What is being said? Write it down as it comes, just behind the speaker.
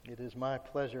It is my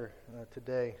pleasure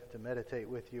today to meditate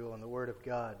with you on the Word of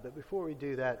God. But before we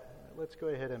do that, let's go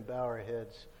ahead and bow our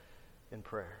heads in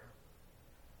prayer.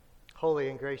 Holy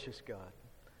and gracious God,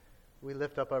 we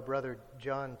lift up our brother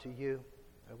John to you.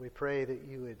 We pray that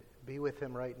you would be with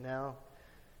him right now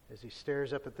as he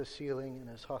stares up at the ceiling in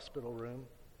his hospital room.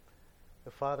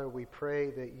 Father, we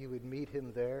pray that you would meet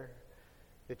him there,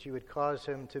 that you would cause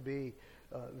him to be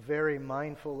very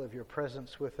mindful of your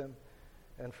presence with him,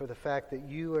 and for the fact that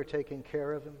you are taking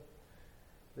care of him,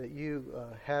 that you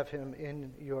have him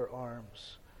in your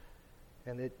arms,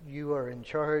 and that you are in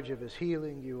charge of his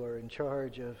healing, you are in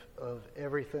charge of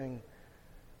everything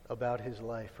about his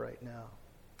life right now.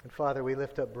 And Father, we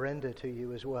lift up Brenda to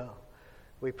you as well.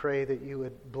 We pray that you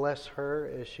would bless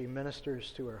her as she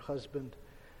ministers to her husband.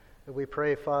 And we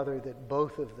pray, Father, that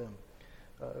both of them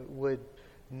would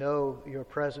know your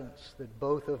presence, that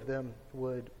both of them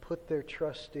would put their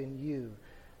trust in you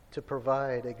to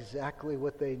provide exactly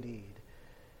what they need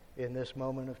in this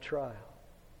moment of trial.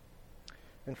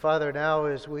 And Father, now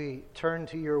as we turn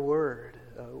to your word,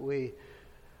 we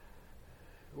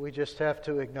just have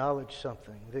to acknowledge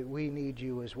something, that we need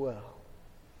you as well.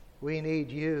 We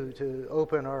need you to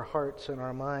open our hearts and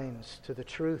our minds to the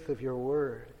truth of your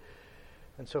word.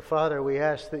 And so, Father, we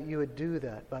ask that you would do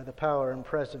that by the power and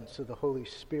presence of the Holy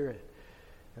Spirit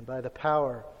and by the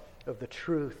power of the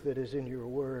truth that is in your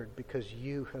word, because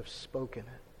you have spoken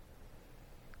it.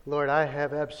 Lord, I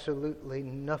have absolutely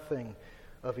nothing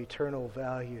of eternal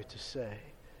value to say,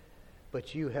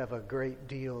 but you have a great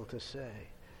deal to say,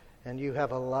 and you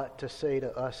have a lot to say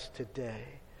to us today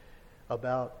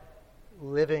about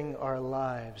living our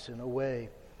lives in a way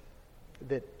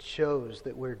that shows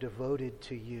that we're devoted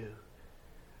to you.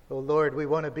 Oh Lord, we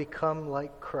want to become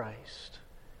like Christ,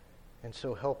 and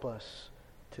so help us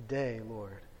today,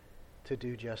 Lord, to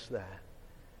do just that.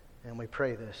 And we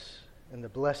pray this in the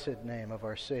blessed name of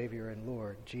our Savior and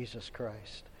Lord, Jesus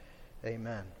Christ.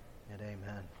 Amen and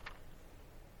amen.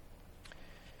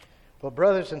 Well,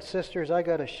 brothers and sisters, I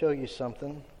got to show you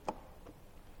something.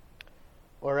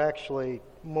 Or actually,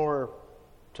 more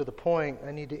to the point,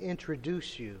 I need to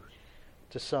introduce you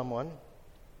to someone.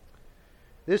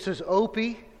 This is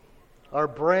Opie, our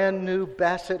brand new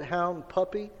Basset Hound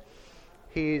puppy.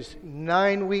 He's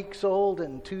 9 weeks old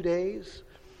and 2 days.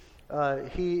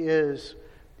 He is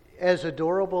as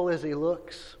adorable as he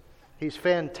looks. He's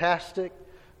fantastic.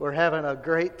 We're having a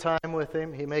great time with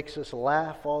him. He makes us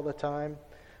laugh all the time.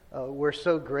 We're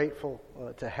so grateful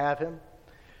to have him.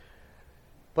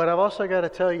 But I've also got to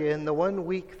tell you, in the 1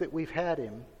 week that we've had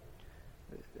him,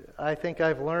 I think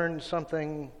I've learned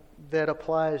something that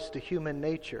applies to human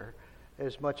nature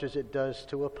as much as it does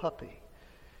to a puppy.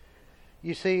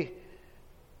 You see,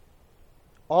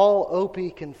 all Opie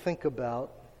can think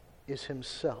about is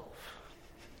himself.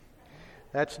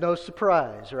 That's no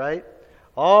surprise, right?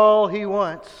 All he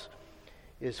wants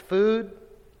is food,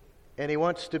 and he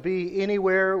wants to be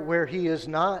anywhere where he is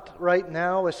not right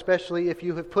now, especially if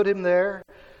you have put him there.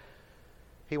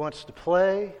 He wants to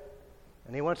play,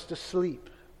 and he wants to sleep.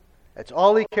 That's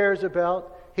all he cares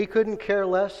about. He couldn't care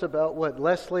less about what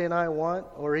Leslie and I want,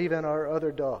 or even our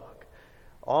other dog.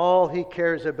 All he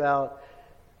cares about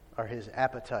are his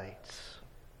appetites,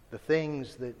 the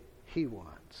things that he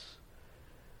wants.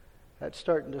 That's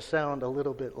starting to sound a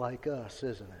little bit like us,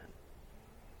 isn't it?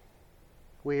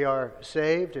 We are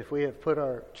saved if we have put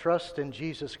our trust in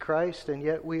Jesus Christ, and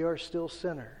yet we are still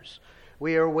sinners.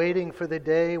 We are waiting for the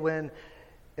day when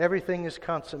everything is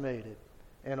consummated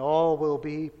and all will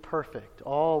be perfect.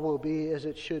 All will be as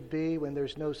it should be, when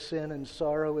there's no sin and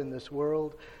sorrow in this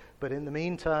world. But in the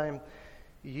meantime,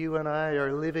 you and I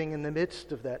are living in the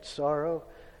midst of that sorrow,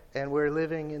 and we're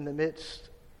living in the midst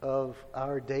of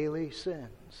our daily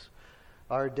sins,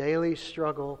 our daily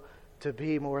struggle to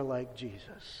be more like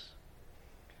Jesus.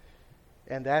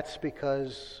 And that's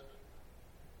because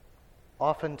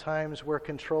oftentimes we're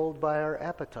controlled by our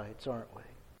appetites, aren't we?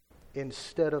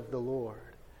 Instead of the Lord.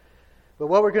 But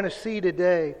what we're going to see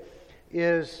today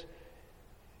is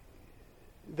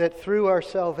that through our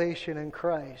salvation in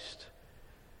Christ,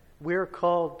 we're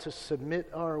called to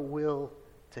submit our will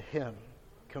to Him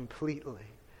completely.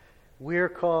 We're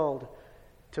called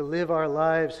to live our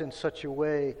lives in such a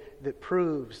way that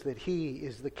proves that He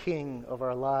is the King of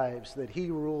our lives, that He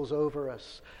rules over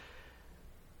us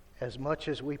as much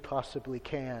as we possibly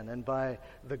can. And by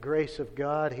the grace of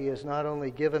God, He has not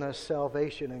only given us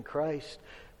salvation in Christ,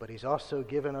 but He's also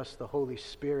given us the Holy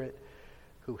Spirit,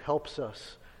 who helps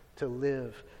us to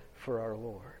live for our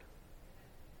Lord.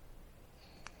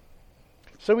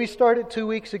 So we started 2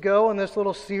 weeks ago on this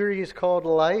little series called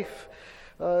Life.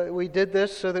 We did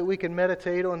this so that we can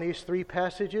meditate on these three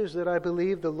passages that I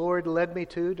believe the Lord led me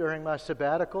to during my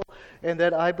sabbatical, and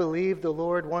that I believe the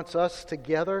Lord wants us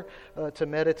together to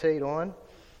meditate on.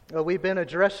 We've been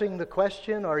addressing the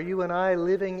question, are you and I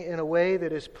living in a way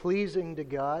that is pleasing to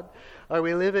God? Are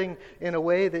we living in a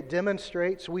way that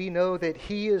demonstrates we know that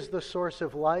He is the source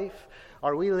of life?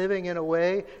 Are we living in a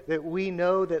way that we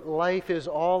know that life is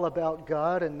all about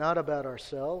God and not about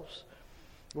ourselves?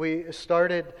 We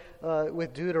started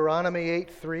with Deuteronomy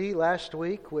 8:3 last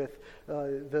week, with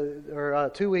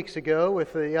 2 weeks ago,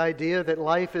 with the idea that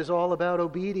life is all about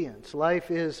obedience. Life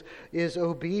is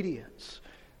obedience.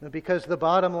 Because the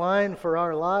bottom line for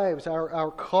our lives,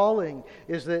 our calling,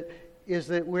 is that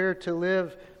we're to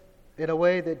live in a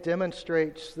way that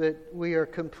demonstrates that we are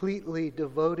completely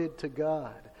devoted to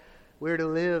God. We're to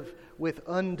live with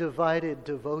undivided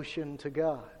devotion to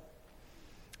God.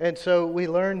 And so we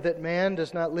learned that man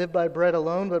does not live by bread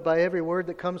alone, but by every word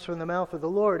that comes from the mouth of the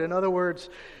Lord. In other words,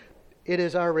 it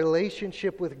is our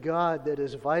relationship with God that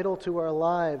is vital to our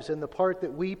lives, and the part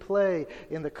that we play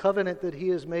in the covenant that He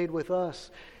has made with us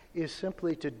is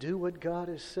simply to do what God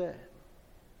has said.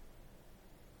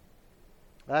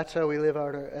 That's how we live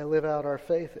out our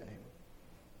faith in Him.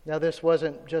 Now, this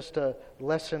wasn't just a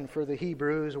lesson for the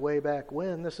Hebrews way back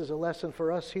when. This is a lesson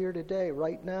for us here today,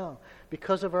 right now,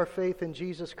 because of our faith in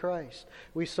Jesus Christ.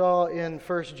 We saw in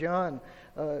 1 John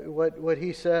what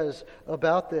he says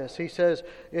about this. He says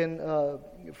in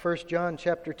 1 John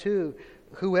chapter 2,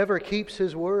 whoever keeps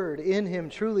His word, in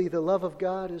him truly the love of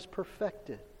God is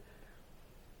perfected.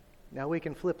 Now we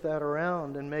can flip that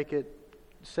around and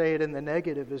say it in the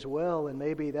negative as well, and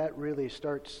maybe that really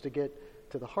starts to get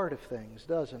to the heart of things,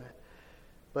 doesn't it?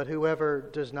 But whoever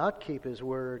does not keep His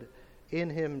word, in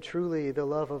him truly the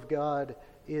love of God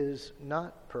is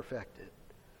not perfected.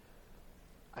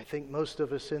 I think most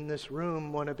of us in this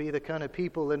room want to be the kind of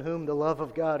people in whom the love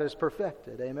of God is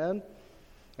perfected. Amen?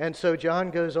 And so John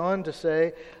goes on to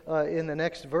say in the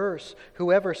next verse,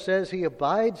 whoever says he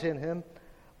abides in Him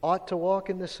ought to walk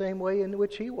in the same way in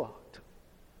which He walked.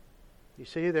 You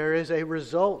see, there is a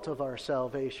result of our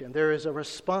salvation. There is a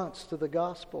response to the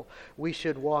gospel. We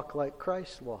should walk like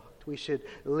Christ walked. We should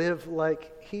live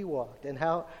like He walked. And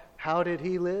how did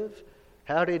He live?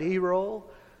 How did He roll?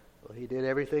 Well, He did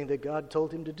everything that God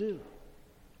told Him to do.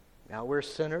 Now, we're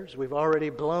sinners. We've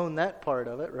already blown that part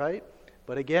of it, right?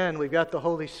 But again, we've got the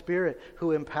Holy Spirit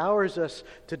who empowers us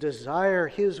to desire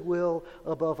His will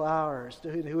above ours,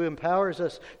 who empowers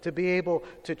us to be able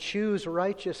to choose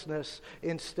righteousness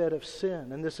instead of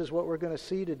sin. And this is what we're going to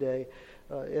see today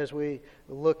as we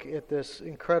look at this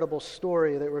incredible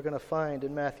story that we're going to find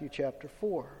in Matthew chapter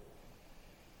 4.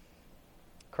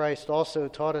 Christ also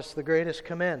taught us the greatest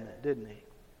commandment, didn't He?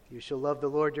 You shall love the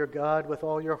Lord your God with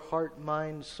all your heart,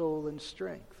 mind, soul, and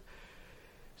strength.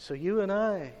 So you and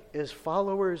I, as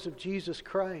followers of Jesus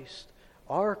Christ,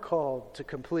 are called to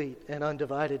complete and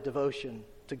undivided devotion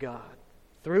to God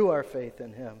through our faith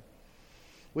in Him.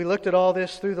 We looked at all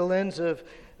this through the lens of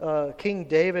King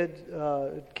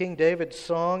David's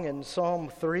song in Psalm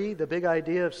 3. The big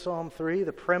idea of Psalm 3,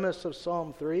 the premise of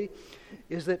Psalm 3,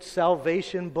 is that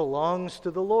salvation belongs to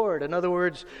the Lord. In other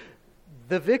words,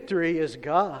 the victory is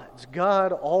God's.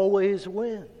 God always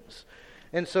wins.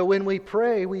 And so when we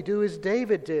pray, we do as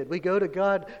David did. We go to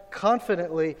God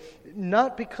confidently,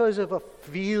 not because of a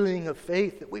feeling of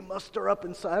faith that we muster up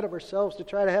inside of ourselves to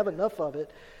try to have enough of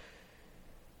it.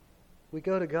 We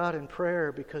go to God in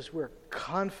prayer because we're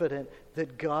confident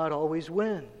that God always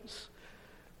wins.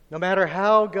 No matter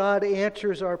how God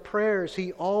answers our prayers,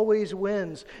 He always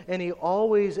wins, and He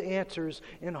always answers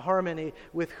in harmony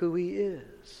with who He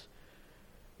is.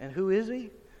 And who is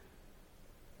He?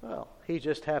 Well, He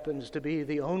just happens to be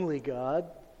the only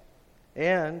God,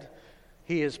 and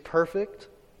He is perfect.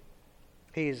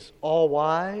 He's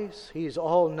all-wise, He's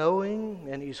all-knowing,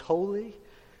 and He's holy.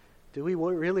 Do we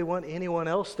really want anyone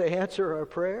else to answer our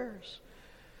prayers?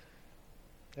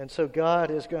 And so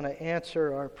God is going to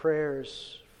answer our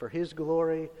prayers for His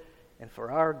glory and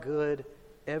for our good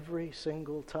every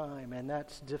single time, and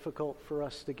that's difficult for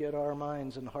us to get our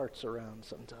minds and hearts around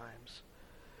sometimes.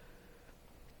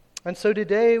 And so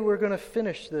today we're going to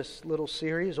finish this little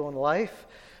series on life.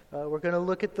 We're going to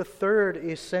look at the third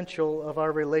essential of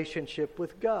our relationship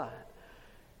with God.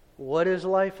 What is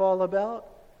life all about?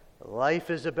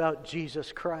 Life is about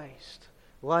Jesus Christ.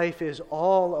 Life is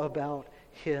all about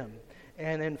Him.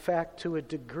 And in fact, to a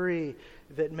degree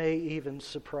that may even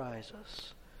surprise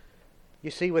us.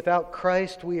 You see, without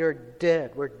Christ we are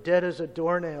dead. We're dead as a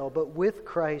doornail. But with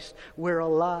Christ we're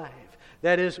alive.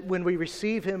 That is, when we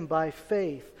receive Him by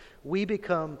faith, we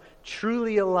become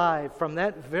truly alive. From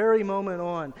that very moment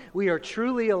on, we are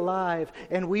truly alive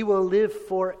and we will live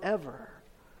forever.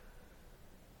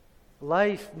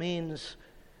 Life means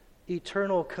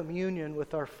eternal communion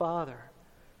with our Father.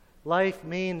 Life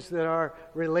means that our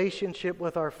relationship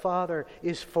with our Father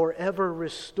is forever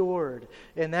restored.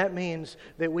 And that means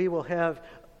that we will have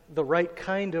the right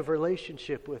kind of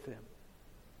relationship with Him.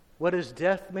 What does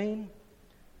death mean?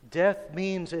 Death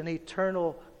means an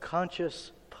eternal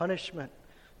conscious punishment.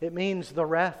 It means the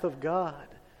wrath of God.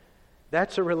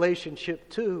 That's a relationship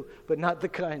too, but not the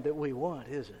kind that we want,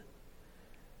 is it?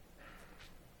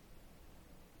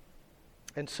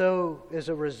 And so, as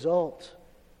a result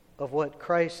of what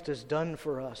Christ has done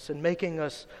for us and making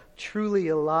us truly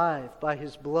alive by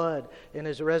His blood and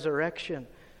His resurrection,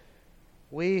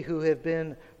 we who have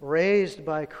been raised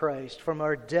by Christ from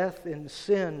our death in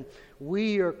sin,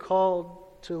 we are called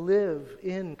to live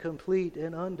in complete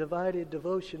and undivided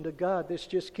devotion to God. This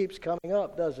just keeps coming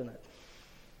up, doesn't it?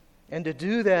 And to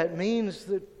do that means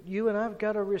that you and I've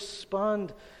got to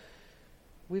respond.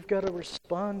 We've got to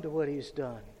respond to what He's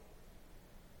done.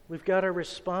 We've got to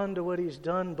respond to what He's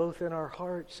done both in our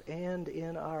hearts and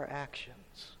in our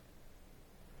actions.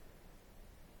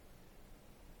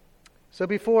 So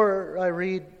before I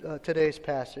read today's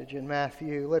passage in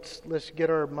Matthew, let's get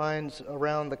our minds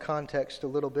around the context a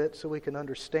little bit so we can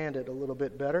understand it a little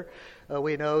bit better.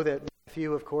 We know that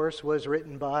Matthew, of course, was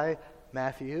written by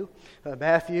Matthew.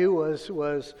 Matthew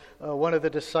was one of the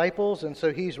disciples, and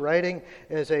so he's writing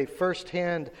as a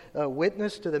first-hand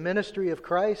witness to the ministry of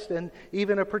Christ and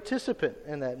even a participant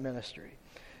in that ministry.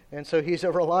 And so he's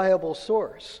a reliable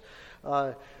source.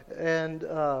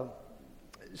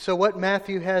 So what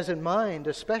Matthew has in mind,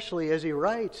 especially as he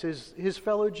writes, is his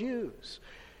fellow Jews.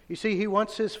 You see, he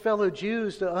wants his fellow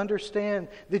Jews to understand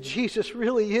that Jesus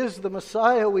really is the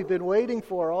Messiah we've been waiting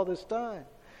for all this time.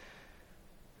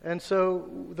 And so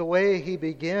the way he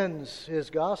begins his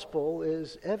gospel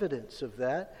is evidence of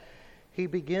that. He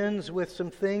begins with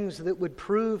some things that would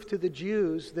prove to the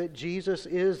Jews that Jesus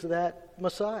is that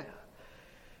Messiah.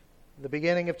 The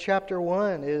beginning of chapter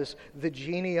 1 is the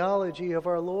genealogy of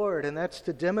our Lord, and that's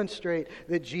to demonstrate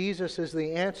that Jesus is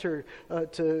the answer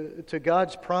to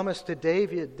God's promise to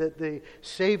David that the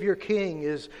Savior King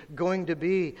is going to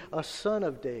be a son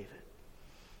of David.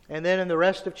 And then in the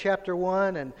rest of chapter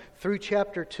 1 and through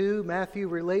chapter 2, Matthew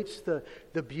relates the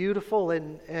beautiful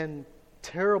and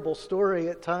terrible story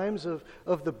at times of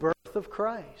the birth of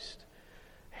Christ.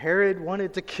 Herod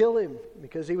wanted to kill him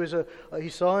because he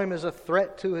saw him as a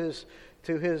threat to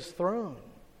his throne.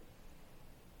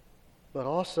 But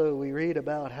also we read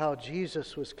about how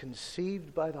Jesus was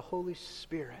conceived by the Holy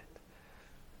Spirit.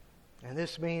 And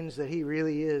this means that He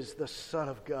really is the Son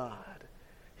of God.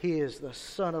 He is the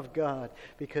Son of God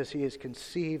because He is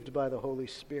conceived by the Holy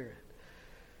Spirit.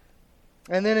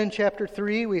 And then in chapter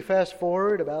 3, we fast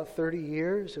forward about 30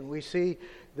 years and we see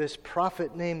this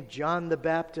prophet named John the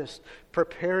Baptist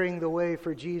preparing the way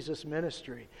for Jesus'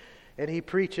 ministry. And he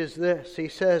preaches this. He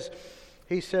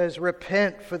says,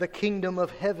 "Repent, for the kingdom of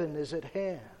heaven is at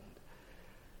hand."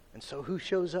 And so who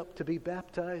shows up to be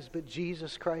baptized but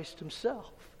Jesus Christ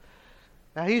Himself?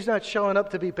 Now, He's not showing up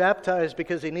to be baptized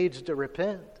because He needs to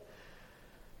repent.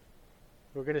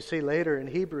 We're going to see later in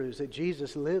Hebrews that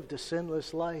Jesus lived a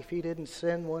sinless life. He didn't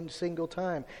sin one single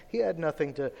time. He had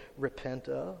nothing to repent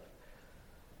of.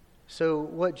 So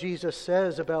what Jesus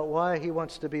says about why He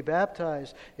wants to be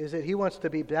baptized is that He wants to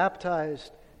be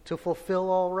baptized to fulfill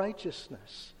all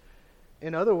righteousness.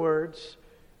 In other words,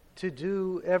 to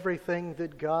do everything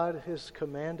that God has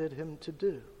commanded Him to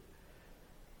do.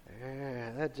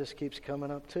 Yeah, that just keeps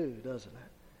coming up too, doesn't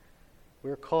it?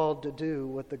 We're called to do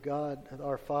what the God,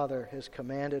 our Father, has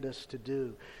commanded us to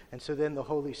do. And so then the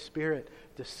Holy Spirit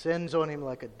descends on him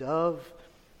like a dove,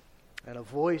 and a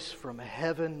voice from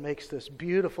heaven makes this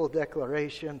beautiful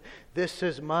declaration: "This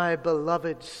is my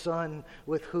beloved Son,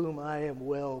 with whom I am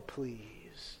well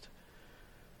pleased."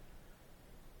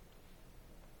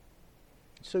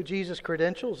 So Jesus'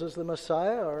 credentials as the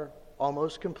Messiah are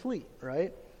almost complete,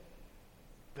 right?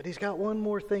 But He's got one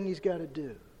more thing He's got to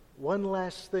do. One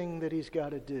last thing that He's got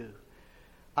to do.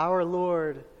 Our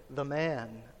Lord, the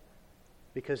man,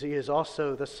 because He is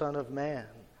also the Son of Man.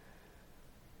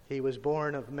 He was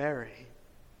born of Mary.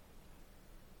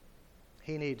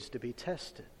 He needs to be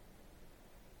tested.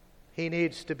 He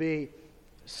needs to be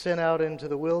sent out into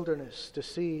the wilderness to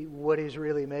see what He's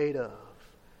really made of.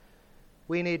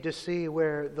 We need to see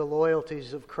where the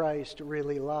loyalties of Christ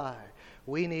really lie.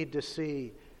 We need to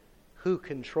see who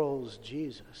controls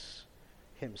Jesus.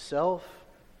 Himself,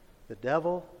 the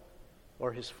devil,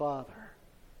 or His Father.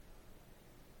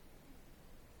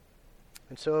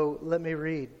 And so let me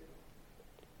read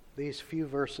these few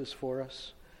verses for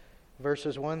us.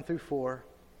 Verses 1 through 4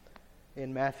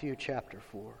 in Matthew chapter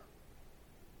 4.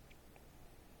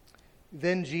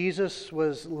 Then Jesus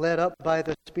was led up by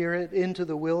the Spirit into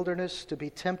the wilderness to be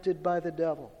tempted by the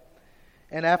devil.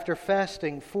 And after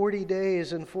fasting 40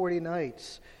 days and 40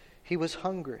 nights, he was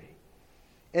hungry.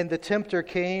 And the tempter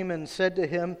came and said to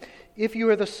him, "If you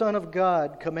are the Son of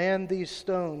God, command these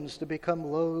stones to become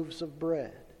loaves of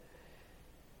bread."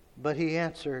 But he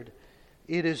answered,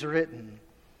 "It is written,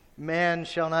 man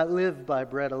shall not live by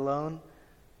bread alone,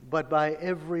 but by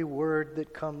every word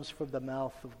that comes from the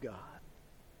mouth of God."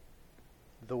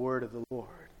 The word of the Lord.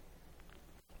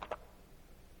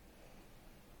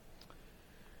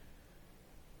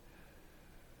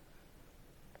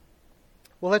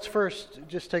 Well, let's first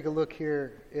just take a look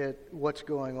here at what's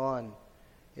going on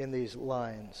in these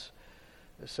lines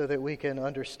so that we can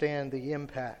understand the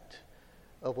impact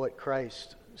of what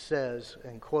Christ says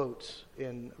and quotes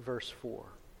in verse 4.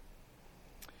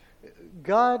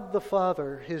 God the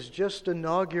Father has just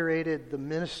inaugurated the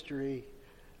ministry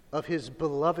of His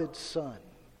beloved Son,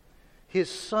 His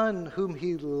Son whom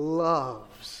He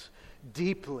loves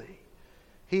deeply.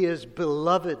 He is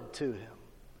beloved to Him.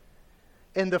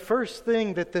 And the first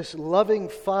thing that this loving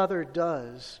Father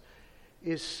does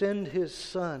is send His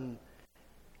Son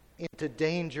into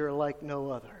danger like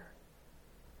no other.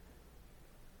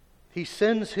 He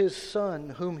sends His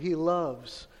Son, whom He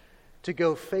loves, to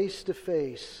go face to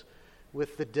face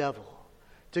with the devil,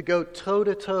 to go toe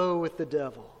to toe with the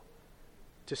devil,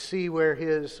 to see where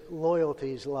his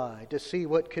loyalties lie, to see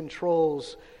what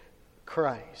controls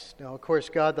Christ. Now, of course,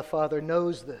 God the Father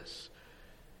knows this,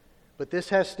 but this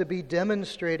has to be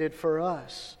demonstrated for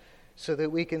us so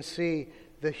that we can see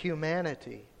the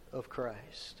humanity of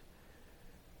Christ.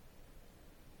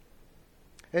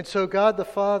 And so God the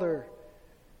Father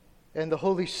and the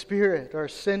Holy Spirit are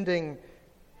sending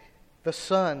the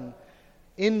Son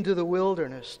into the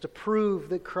wilderness to prove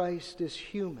that Christ is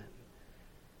human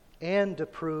and to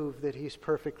prove that He's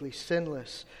perfectly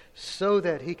sinless so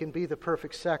that He can be the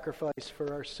perfect sacrifice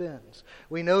for our sins.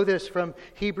 We know this from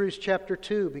Hebrews chapter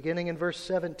 2, beginning in verse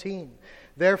 17.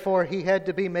 Therefore, He had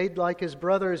to be made like His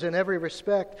brothers in every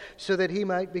respect so that He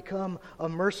might become a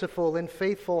merciful and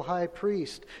faithful high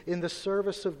priest in the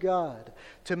service of God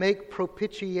to make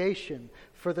propitiation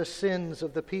for the sins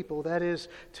of the people. That is,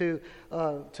 to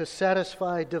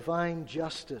satisfy divine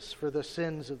justice for the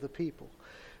sins of the people.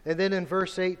 And then in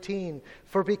verse 18,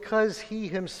 for because He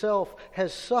Himself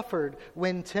has suffered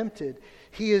when tempted,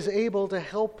 He is able to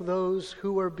help those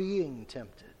who are being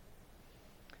tempted.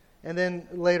 And then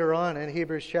later on in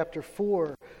Hebrews chapter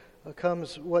 4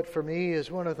 comes what for me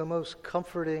is one of the most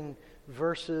comforting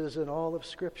verses in all of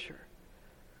Scripture.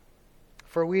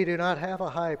 For we do not have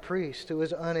a high priest who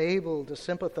is unable to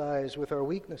sympathize with our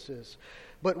weaknesses,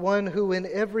 but one who in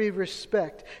every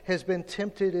respect has been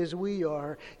tempted as we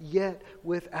are, yet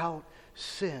without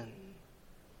sin.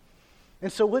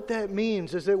 And so what that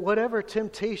means is that whatever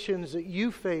temptations that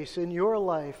you face in your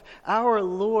life, our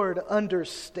Lord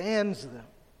understands them.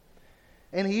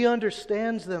 And He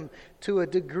understands them to a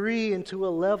degree and to a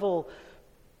level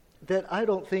that I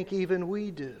don't think even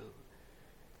we do.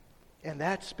 And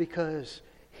that's because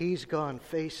He's gone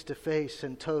face to face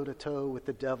and toe to toe with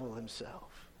the devil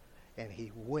himself. And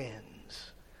He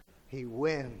wins. He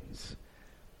wins.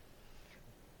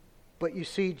 But you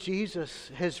see,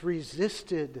 Jesus has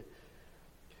resisted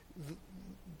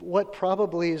what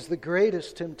probably is the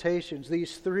greatest temptations,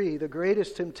 these three, the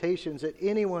greatest temptations that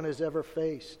anyone has ever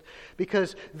faced.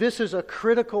 Because this is a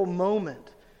critical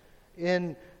moment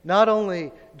in not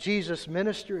only Jesus'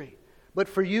 ministry, but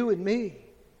for you and me.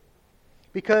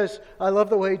 Because I love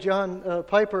the way John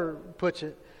Piper puts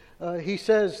it. He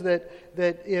says that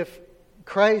if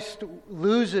Christ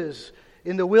loses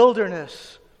in the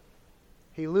wilderness,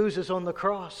 He loses on the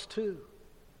cross too.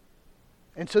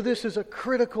 And so this is a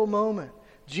critical moment.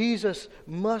 Jesus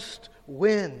must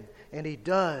win, and He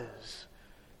does.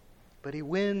 But He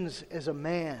wins as a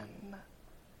man.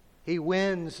 He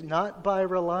wins not by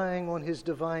relying on His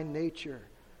divine nature,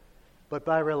 but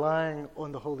by relying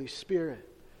on the Holy Spirit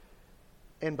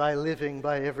and by living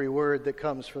by every word that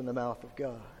comes from the mouth of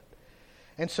God.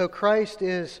 And so Christ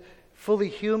is fully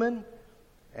human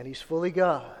and He's fully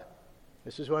God.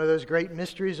 This is one of those great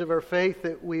mysteries of our faith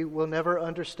that we will never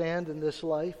understand in this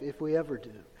life, if we ever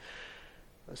do.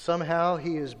 Somehow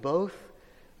He is both.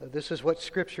 This is what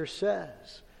Scripture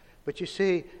says. But you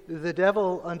see, the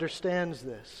devil understands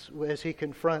this as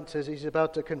he's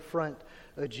about to confront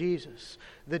Jesus.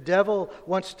 The devil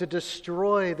wants to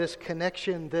destroy this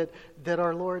connection that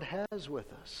our Lord has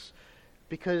with us.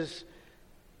 Because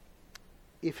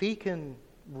if he can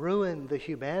ruin the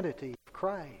humanity of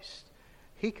Christ,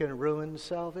 he can ruin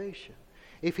salvation.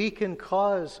 If he can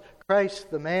cause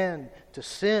Christ the man to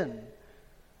sin,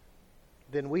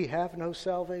 then we have no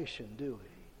salvation, do we?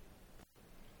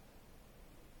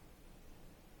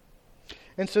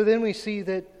 And so then we see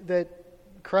that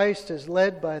Christ is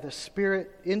led by the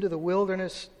Spirit into the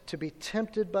wilderness to be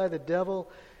tempted by the devil.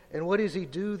 And what does he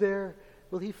do there?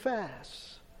 Well, he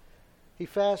fasts. He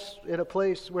fasts in a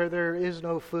place where there is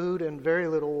no food and very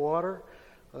little water.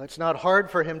 It's not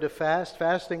hard for him to fast.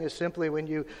 Fasting is simply when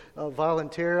you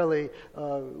voluntarily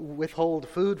withhold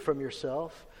food from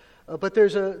yourself. But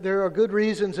there are good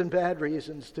reasons and bad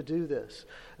reasons to do this.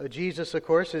 Jesus, of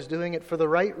course, is doing it for the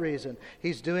right reason.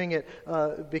 He's doing it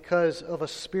because of a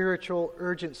spiritual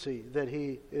urgency that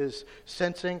he is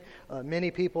sensing.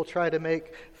 Many people try to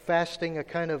make fasting a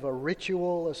kind of a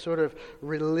ritual, a sort of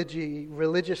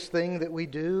religious thing that we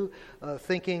do,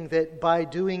 thinking that by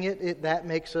doing it that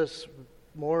makes us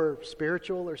more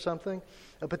spiritual or something.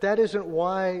 But that isn't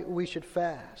why we should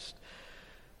fast.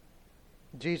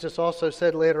 Jesus also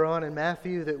said later on in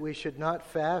Matthew that we should not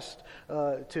fast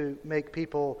to make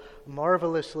people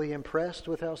marvelously impressed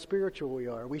with how spiritual we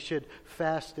are. We should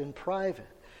fast in private.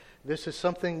 This is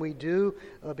something we do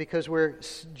because we're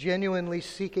genuinely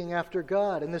seeking after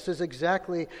God, and this is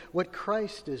exactly what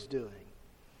Christ is doing.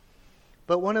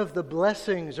 But one of the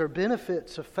blessings or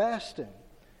benefits of fasting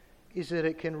is that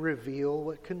it can reveal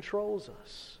what controls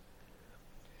us.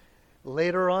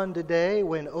 Later on today,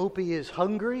 when Opie is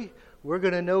hungry, we're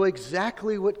going to know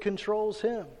exactly what controls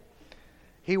him.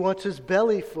 He wants his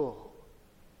belly full.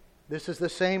 This is the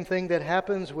same thing that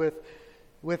happens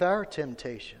with our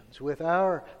temptations, with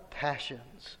our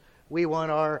passions. We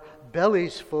want our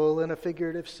bellies full in a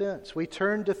figurative sense. We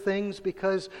turn to things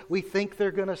because we think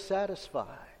they're going to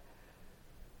satisfy.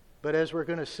 But as we're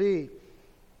going to see,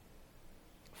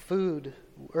 food,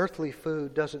 earthly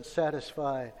food, doesn't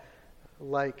satisfy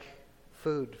like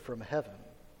food from heaven.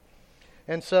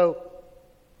 And so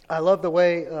I love the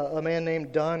way a man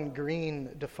named Don Green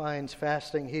defines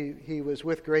fasting. He was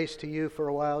with Grace to You for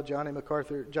a while, John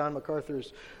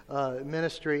MacArthur's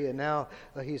ministry, and now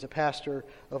he's a pastor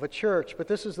of a church. But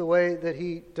this is the way that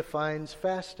he defines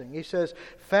fasting. He says,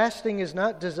 fasting is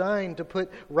not designed to put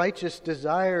righteous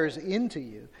desires into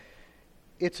you.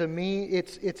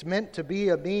 It's meant to be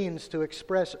a means to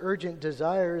express urgent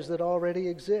desires that already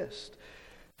exist.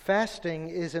 Fasting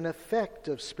is an effect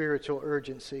of spiritual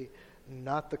urgency,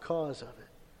 not the cause of it.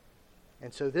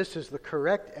 And so this is the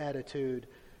correct attitude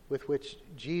with which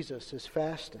Jesus is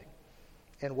fasting.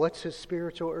 And what's his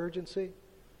spiritual urgency?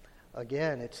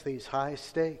 Again, it's these high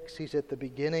stakes. He's at the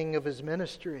beginning of his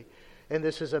ministry. And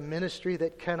this is a ministry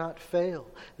that cannot fail.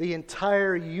 The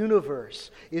entire universe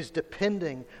is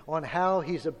depending on how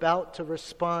he's about to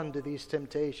respond to these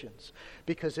temptations.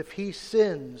 Because if he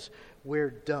sins,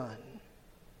 we're done.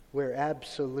 We're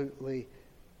absolutely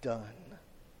done.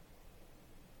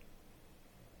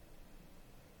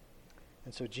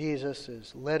 And so Jesus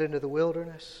is led into the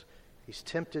wilderness. He's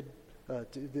tempted.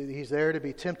 He's there to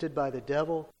be tempted by the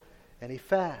devil, and he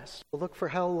fasts. Well, look for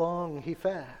how long he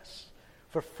fasts.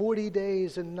 For 40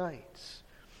 days and nights.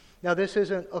 Now, this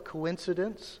isn't a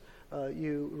coincidence.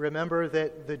 You remember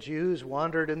that the Jews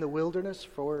wandered in the wilderness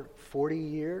for 40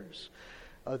 years.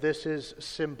 This is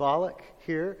symbolic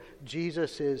here.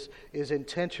 Jesus is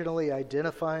intentionally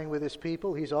identifying with his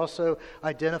people. He's also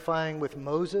identifying with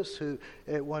Moses, who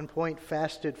at one point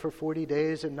fasted for 40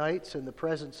 days and nights in the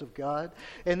presence of God.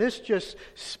 And this just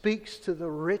speaks to the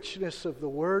richness of the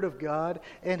Word of God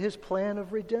and his plan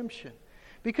of redemption.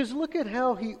 Because look at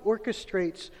how he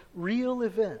orchestrates real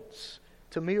events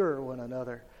to mirror one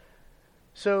another.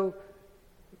 So,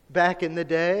 back in the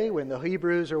day, when the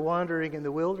Hebrews are wandering in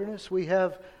the wilderness, we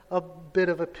have a bit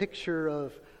of a picture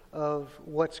of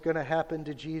what's going to happen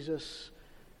to Jesus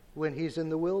when he's in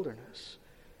the wilderness.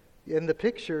 And the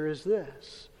picture is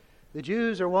this. The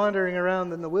Jews are wandering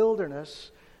around in the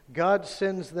wilderness. God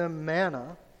sends them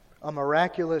manna, a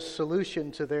miraculous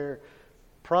solution to their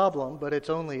problem, but it's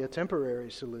only a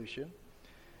temporary solution.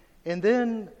 And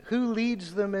then who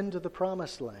leads them into the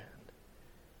promised land?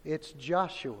 It's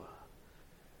Joshua.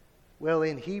 Well,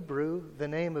 in Hebrew, the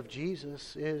name of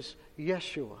Jesus is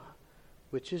Yeshua,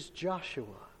 which is Joshua.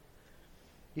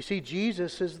 You see,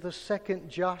 Jesus is the second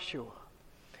Joshua.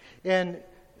 And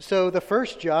so the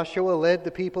first Joshua led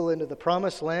the people into the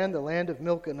promised land, the land of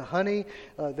milk and honey.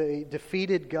 They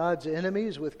defeated God's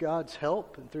enemies with God's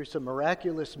help and through some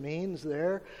miraculous means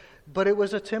there. But it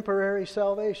was a temporary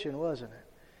salvation, wasn't it?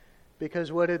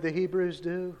 Because what did the Hebrews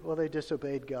do? Well, they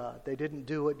disobeyed God. They didn't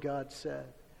do what God said.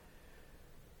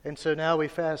 And so now we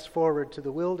fast forward to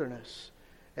the wilderness.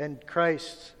 And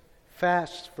Christ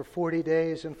fasts for 40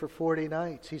 days and for 40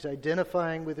 nights. He's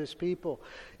identifying with his people.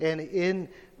 And in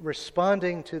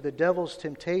responding to the devil's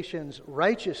temptations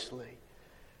righteously,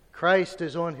 Christ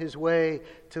is on his way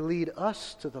to lead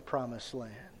us to the promised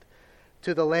land,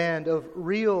 to the land of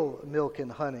real milk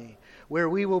and honey, where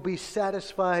we will be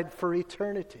satisfied for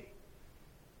eternity.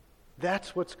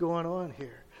 That's what's going on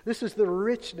here. This is the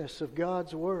richness of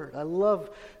God's Word. I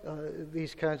love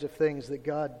these kinds of things that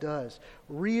God does.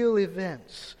 Real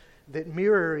events that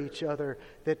mirror each other,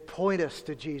 that point us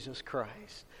to Jesus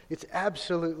Christ. It's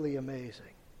absolutely amazing.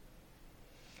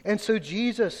 And so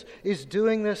Jesus is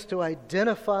doing this to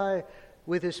identify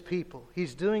with his people.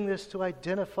 He's doing this to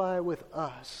identify with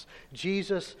us.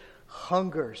 Jesus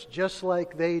hungers just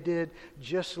like they did,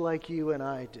 just like you and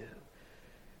I do.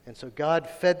 And so God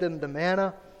fed them the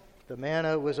manna. The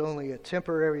manna was only a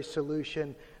temporary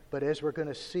solution, but as we're going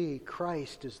to see,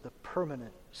 Christ is the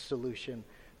permanent solution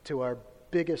to our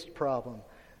biggest problem,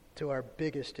 to our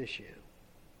biggest issue.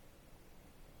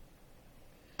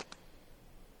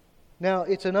 Now,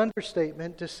 it's an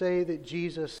understatement to say that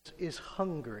Jesus is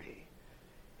hungry.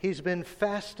 He's been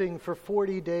fasting for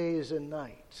 40 days and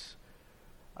nights.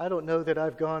 I don't know that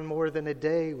I've gone more than a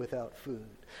day without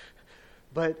food.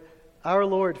 But our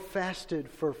Lord fasted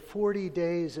for 40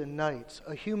 days and nights.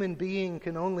 A human being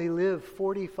can only live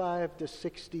 45 to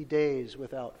 60 days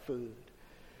without food.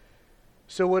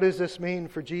 So what does this mean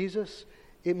for Jesus?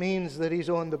 It means that he's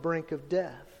on the brink of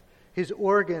death. His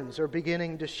organs are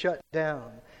beginning to shut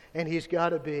down, and he's got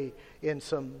to be in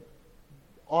some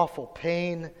awful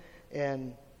pain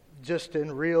and just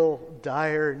in real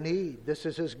dire need. This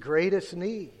is his greatest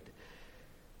need.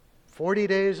 40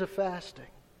 days of fasting.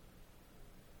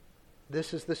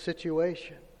 This is the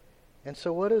situation. And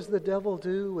so what does the devil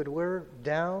do when we're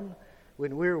down,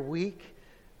 when we're weak,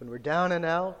 when we're down and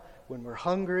out, when we're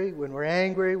hungry, when we're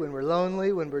angry, when we're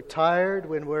lonely, when we're tired,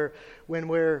 when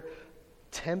we're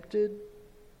tempted?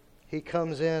 He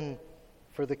comes in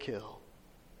for the kill.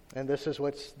 And this is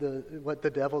what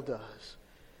the devil does.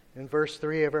 In verse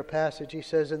 3 of our passage, he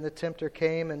says, "And the tempter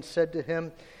came and said to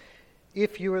him,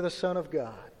 'If you are the Son of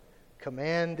God,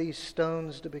 command these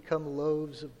stones to become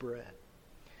loaves of bread.'"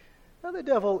 Now the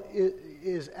devil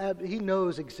he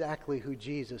knows exactly who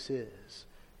Jesus is.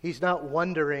 He's not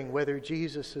wondering whether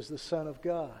Jesus is the Son of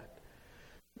God.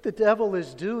 What the devil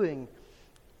is doing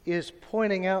is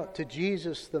pointing out to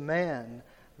Jesus the man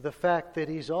the fact that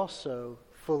he's also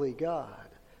fully God,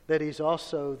 that he's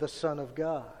also the Son of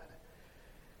God.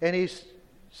 And he's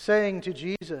saying to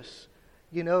Jesus,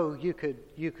 you know, you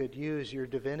could use your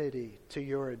divinity to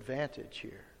your advantage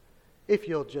here, if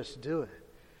you'll just do it.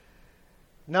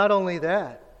 Not only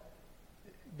that,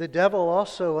 the devil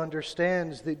also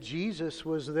understands that Jesus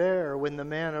was there when the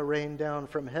manna rained down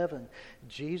from heaven.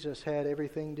 Jesus had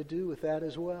everything to do with that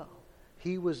as well.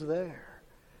 He was there.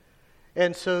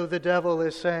 And so the devil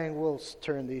is saying, "We'll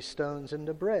turn these stones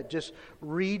into bread. Just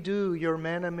redo your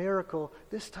manna miracle.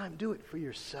 This time do it for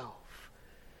yourself.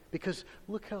 Because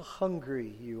look how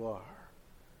hungry you are.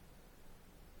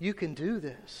 You can do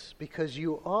this because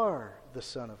you are the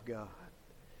Son of God.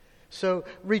 So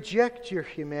reject your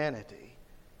humanity.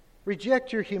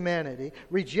 Reject your humanity.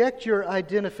 Reject your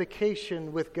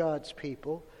identification with God's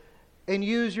people. And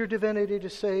use your divinity to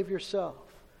save yourself.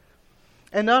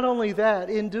 And not only that,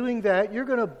 in doing that, you're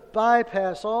going to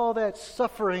bypass all that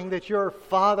suffering that your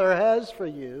Father has for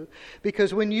you.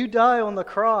 Because when you die on the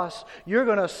cross, you're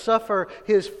going to suffer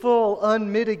His full,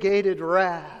 unmitigated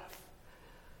wrath.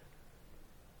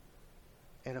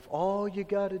 And if all you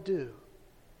got to do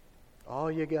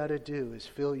is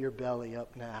fill your belly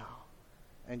up now,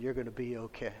 and you're going to be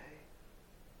okay.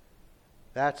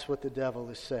 That's what the devil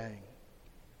is saying.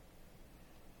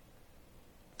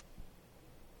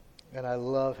 And I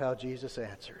love how Jesus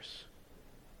answers.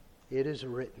 It is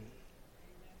written.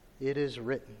 It is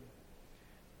written.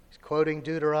 He's quoting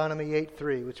Deuteronomy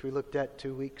 8:3, which we looked at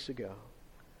 2 weeks ago.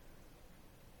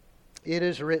 It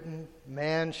is written,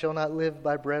 man shall not live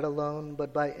by bread alone,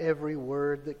 but by every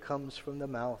word that comes from the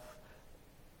mouth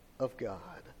of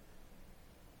God.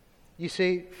 You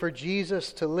see, for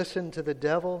Jesus to listen to the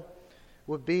devil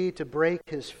would be to break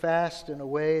his fast in a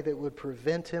way that would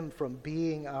prevent him from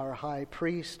being our high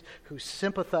priest who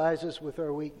sympathizes with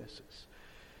our weaknesses.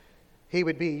 He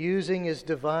would be using his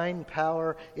divine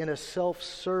power in a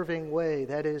self-serving way,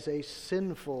 that is, a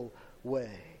sinful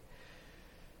way.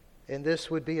 And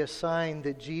this would be a sign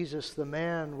that Jesus, the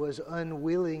man, was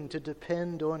unwilling to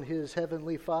depend on his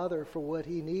heavenly Father for what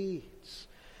he needs.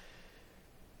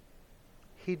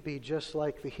 He'd be just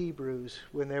like the Hebrews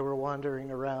when they were wandering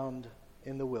around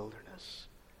in the wilderness.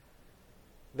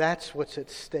 That's what's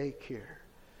at stake here.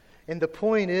 And the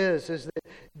point is that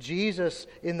Jesus,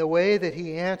 in the way that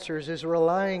he answers, is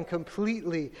relying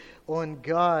completely on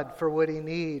God for what he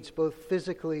needs, both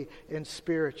physically and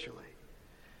spiritually.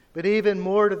 But even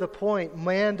more to the point,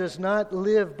 man does not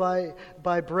live by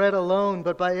bread alone,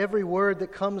 but by every word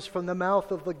that comes from the mouth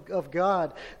of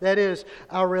God. That is,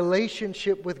 our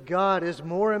relationship with God is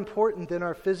more important than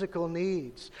our physical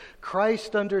needs.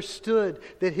 Christ understood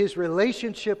that his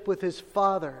relationship with his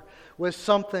Father was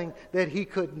something that he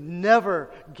could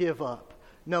never give up,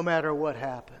 no matter what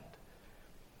happened.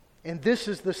 And this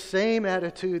is the same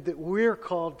attitude that we're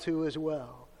called to as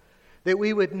well. That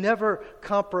we would never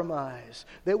compromise,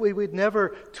 that we would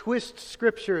never twist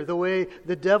Scripture the way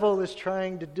the devil is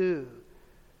trying to do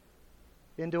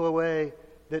into a way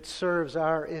that serves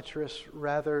our interests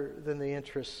rather than the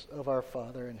interests of our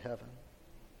Father in heaven.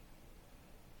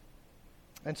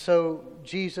 And so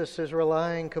Jesus is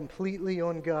relying completely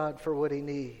on God for what he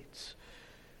needs.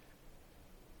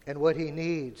 And what he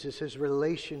needs is his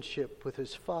relationship with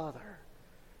his Father.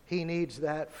 He needs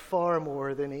that far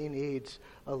more than he needs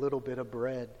a little bit of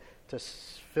bread to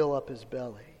fill up his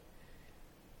belly.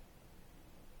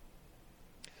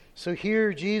 So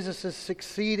here Jesus is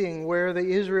succeeding where the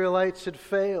Israelites had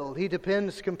failed. He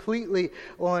depends completely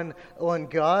on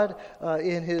God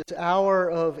in his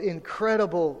hour of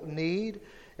incredible need.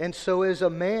 And so as a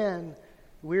man,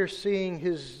 we're seeing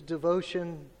his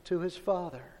devotion to his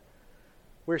Father.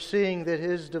 We're seeing that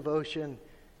his devotion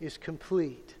is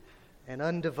complete and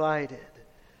undivided.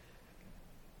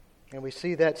 And we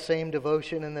see that same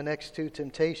devotion in the next two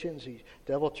temptations. The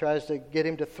devil tries to get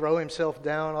him to throw himself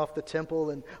down off the temple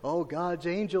and, God's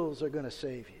angels are going to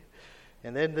save you.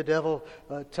 And then the devil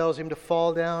tells him to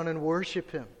fall down and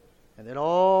worship him. And then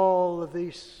all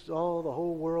the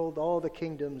whole world, all the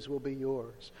kingdoms will be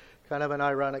yours. Kind of an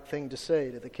ironic thing to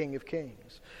say to the King of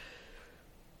Kings.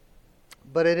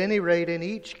 But at any rate, in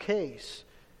each case,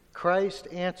 Christ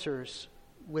answers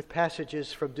with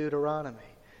passages from Deuteronomy.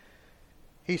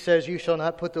 He says, you shall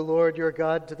not put the Lord your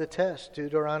God to the test,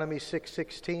 Deuteronomy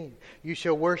 6:16. You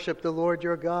shall worship the Lord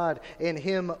your God, and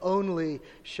him only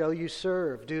shall you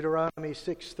serve, Deuteronomy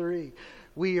 6:3.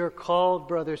 We are called,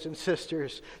 brothers and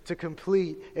sisters, to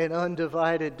complete and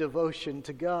undivided devotion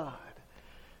to God.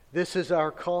 This is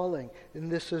our calling,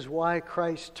 and this is why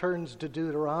Christ turns to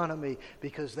Deuteronomy,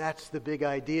 because that's the big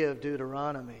idea of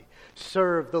Deuteronomy.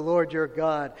 Serve the Lord your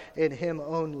God and him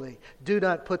only. Do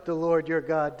not put the Lord your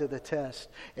God to the test,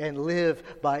 and live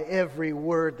by every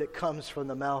word that comes from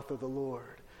the mouth of the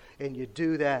Lord. And you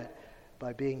do that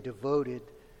by being devoted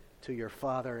to your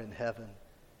Father in heaven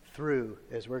through,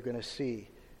 as we're going to see,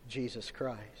 Jesus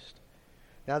Christ.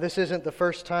 Now, this isn't the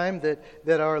first time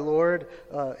that our Lord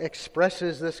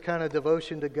expresses this kind of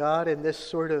devotion to God in this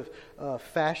sort of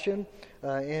fashion.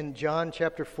 In John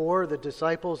chapter 4, the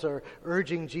disciples are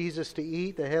urging Jesus to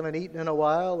eat. They haven't eaten in a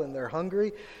while and they're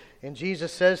hungry. And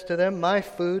Jesus says to them, my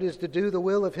food is to do the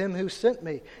will of him who sent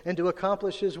me and to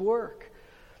accomplish his work.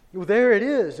 Well, there it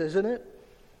is, isn't it?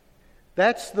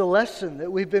 That's the lesson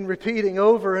that we've been repeating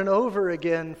over and over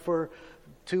again for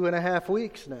 2.5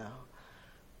 weeks now.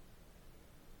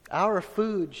 Our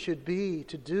food should be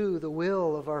to do the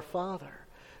will of our Father.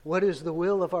 What is the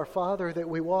will of our Father? That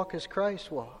we walk as Christ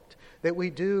walked, that we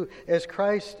do as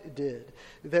Christ did,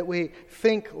 that we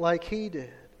think like he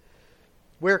did.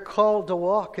 We're called to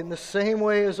walk in the same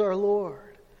way as our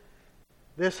Lord.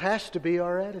 This has to be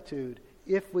our attitude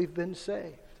if we've been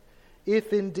saved.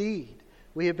 If indeed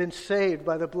we have been saved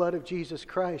by the blood of Jesus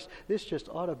Christ, this just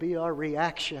ought to be our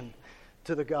reaction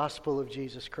to the gospel of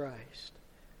Jesus Christ.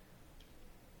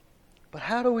 But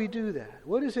how do we do that?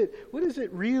 What does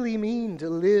it really mean to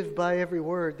live by every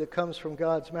word that comes from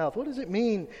God's mouth? What does it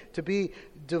mean to be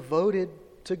devoted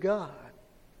to God?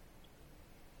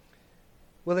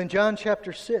 Well, in John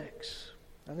chapter 6,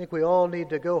 I think we all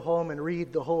need to go home and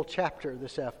read the whole chapter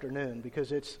this afternoon,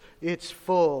 because it's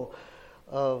full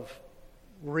of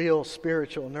real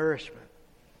spiritual nourishment.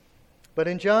 But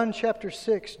in John chapter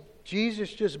 6,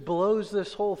 Jesus just blows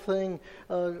this whole thing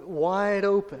wide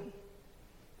open.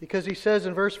 Because he says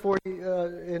in verse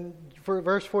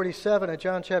 47 of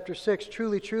John chapter 6,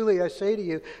 truly, truly, I say to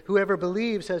you, whoever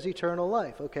believes has eternal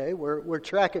life. Okay, we're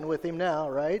tracking with him now,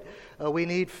 right? We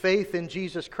need faith in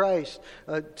Jesus Christ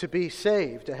to be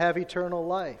saved, to have eternal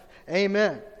life.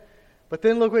 Amen. But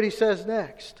then look what he says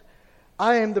next.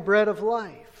 I am the bread of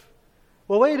life.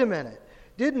 Well, wait a minute.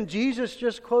 Didn't Jesus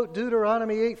just quote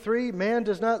Deuteronomy 8:3? Man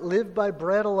does not live by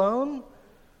bread alone.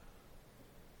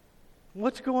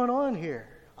 What's going on here?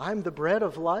 I'm the bread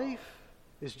of life?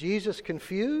 Is Jesus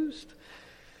confused?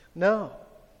 No.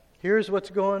 Here's what's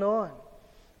going on.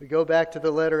 We go back to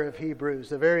the letter of Hebrews,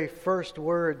 the very first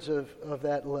words of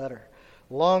that letter.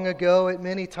 Long ago, at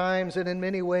many times and in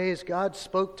many ways, God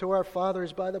spoke to our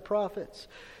fathers by the prophets.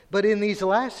 But in these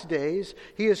last days,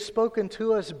 He has spoken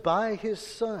to us by His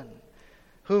Son,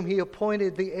 whom He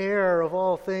appointed the heir of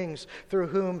all things, through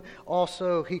whom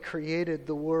also He created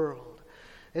the world.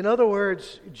 In other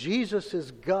words, Jesus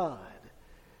is God,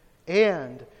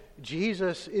 and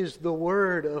Jesus is the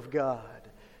Word of God.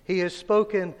 He has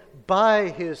spoken by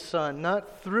His Son,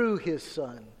 not through His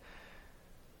Son.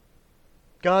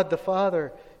 God the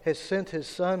Father has sent His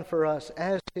Son for us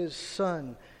as His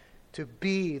Son to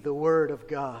be the Word of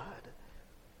God.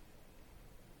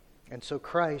 And so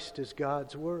Christ is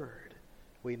God's Word.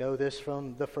 We know this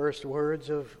from the first words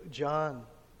of John,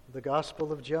 the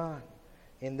Gospel of John.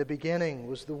 In the beginning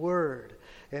was the Word,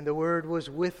 and the Word was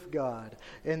with God,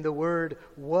 and the Word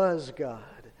was God.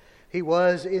 He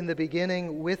was in the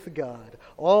beginning with God.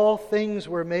 All things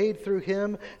were made through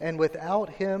Him, and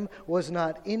without Him was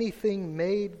not anything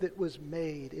made that was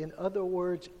made. In other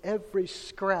words, every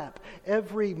scrap,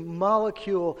 every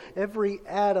molecule, every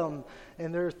atom,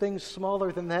 and there are things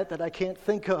smaller than that I can't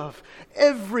think of,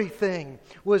 everything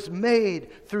was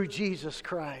made through Jesus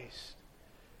Christ.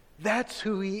 That's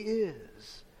who He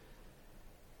is.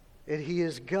 And He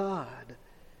is God.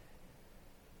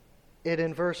 And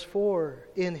in verse 4,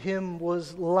 in Him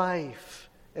was life,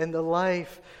 and the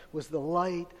life was the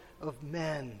light of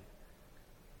men.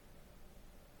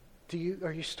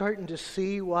 Are you starting to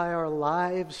see why our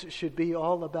lives should be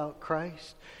all about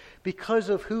Christ? Because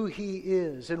of who He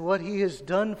is and what He has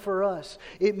done for us.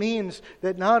 It means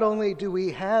that not only do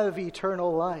we have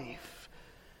eternal life,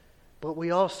 but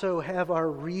we also have our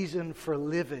reason for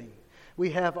living.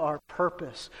 We have our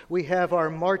purpose. We have our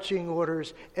marching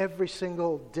orders every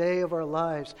single day of our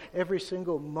lives, every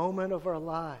single moment of our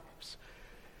lives.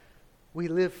 We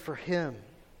live for Him.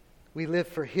 We live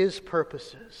for His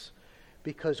purposes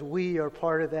because we are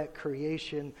part of that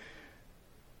creation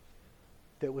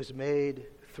that was made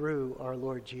through our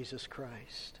Lord Jesus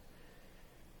Christ.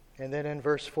 And then in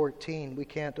verse 14, we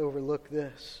can't overlook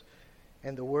this.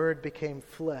 And the Word became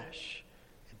flesh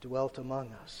and dwelt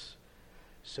among us.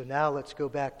 So now let's go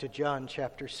back to John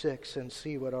chapter 6 and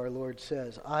see what our Lord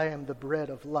says. I am the bread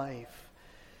of life.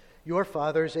 Your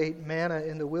fathers ate manna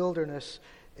in the wilderness,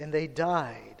 and they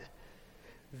died.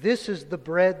 This is the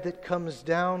bread that comes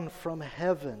down from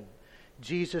heaven.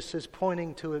 Jesus is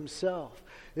pointing to Himself.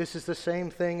 This is the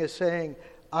same thing as saying,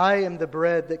 I am the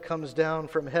bread that comes down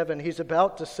from heaven. He's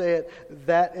about to say it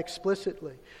that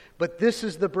explicitly. But this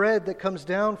is the bread that comes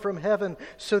down from heaven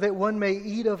so that one may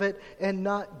eat of it and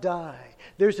not die.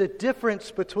 There's a difference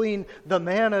between the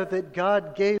manna that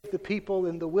God gave the people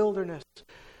in the wilderness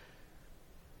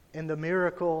and the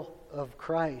miracle of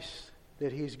Christ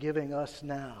that He's giving us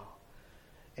now.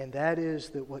 And that is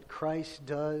that what Christ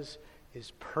does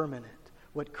is permanent.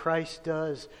 What Christ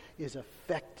does is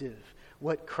effective.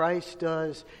 What Christ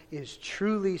does is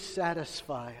truly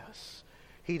satisfy us.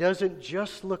 He doesn't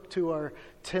just look to our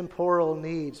temporal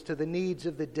needs, to the needs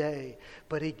of the day,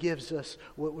 but He gives us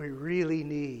what we really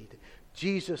need.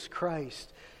 Jesus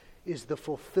Christ is the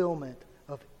fulfillment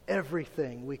of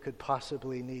everything we could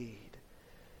possibly need.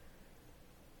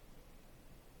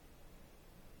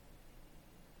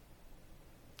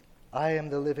 I am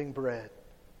the living bread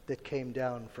that came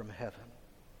down from heaven.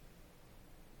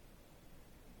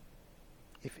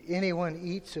 If anyone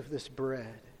eats of this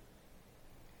bread,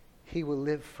 he will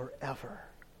live forever.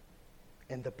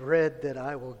 And the bread that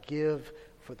I will give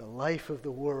for the life of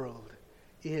the world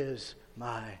is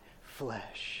my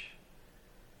flesh.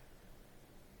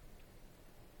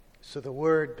 So the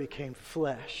Word became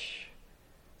flesh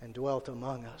and dwelt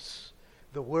among us.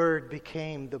 The Word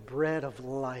became the bread of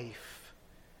life.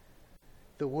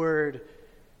 The Word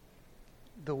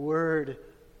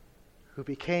who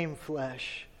became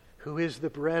flesh, who is the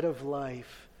bread of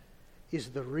life, is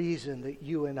the reason that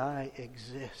you and I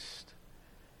exist.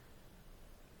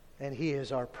 And He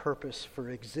is our purpose for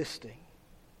existing.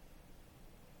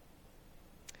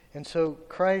 And so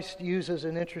Christ uses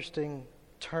an interesting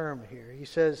term here. He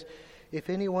says, if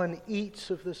anyone eats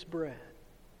of this bread,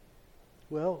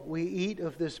 well, we eat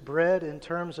of this bread in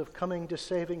terms of coming to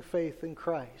saving faith in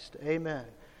Christ. Amen.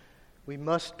 We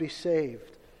must be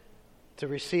saved to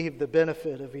receive the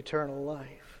benefit of eternal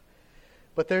life.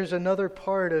 But there's another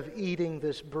part of eating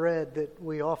this bread that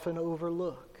we often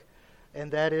overlook, and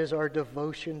that is our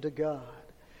devotion to God.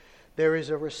 There is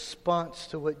a response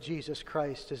to what Jesus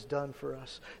Christ has done for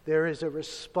us. There is a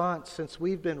response since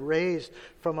we've been raised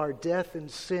from our death and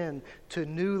sin to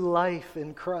new life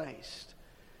in Christ.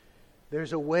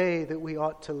 There's a way that we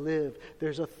ought to live.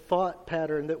 There's a thought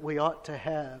pattern that we ought to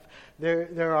have.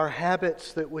 There are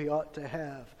habits that we ought to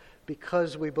have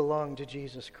because we belong to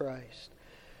Jesus Christ.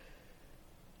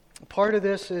 Part of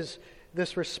this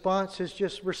response is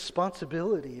just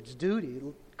responsibility. It's duty.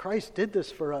 Christ did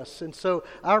this for us. And so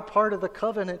our part of the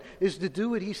covenant is to do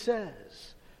what He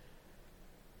says.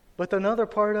 But another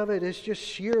part of it is just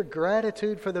sheer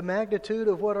gratitude for the magnitude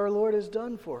of what our Lord has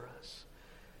done for us.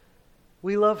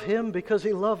 We love Him because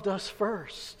He loved us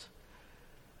first.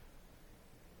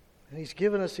 And He's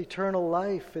given us eternal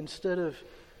life instead of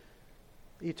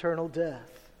eternal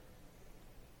death.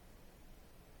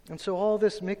 And so all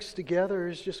this mixed together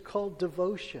is just called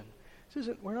devotion.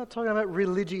 We're not talking about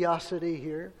religiosity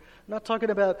here. We're not talking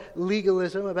about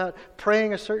legalism, about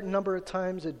praying a certain number of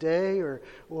times a day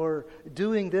or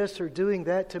doing this or doing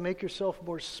that to make yourself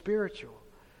more spiritual.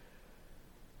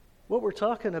 What we're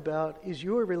talking about is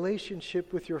your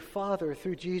relationship with your Father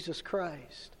through Jesus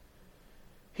Christ.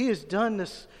 He has done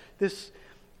this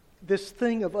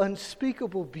thing of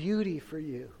unspeakable beauty for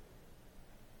you.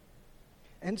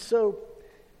 And so,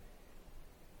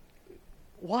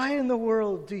 why in the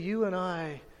world do you and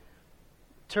I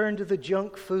turn to the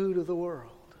junk food of the world?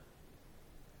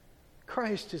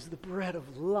 Christ is the bread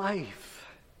of life.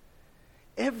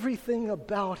 Everything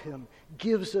about Him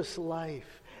gives us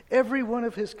life. Every one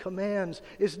of His commands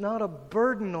is not a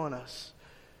burden on us,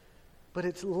 but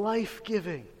it's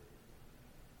life-giving.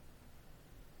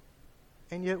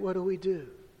 And yet what do?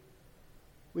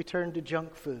 We turn to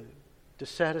junk food to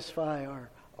satisfy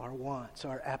our wants,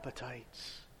 our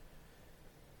appetites.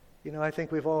 You know, I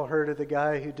think we've all heard of the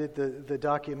guy who did the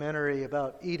documentary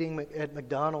about eating at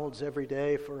McDonald's every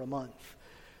day for a month.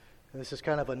 And this is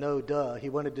kind of a no-duh. He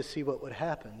wanted to see what would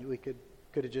happen. We could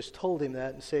have just told him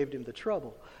that and saved him the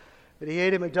trouble. But he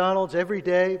ate at McDonald's every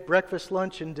day, breakfast,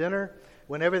 lunch, and dinner.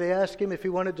 Whenever they asked him if he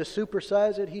wanted to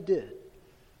supersize it, he did.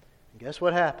 And guess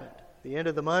what happened? At the end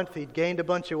of the month, he'd gained a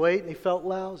bunch of weight and he felt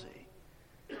lousy.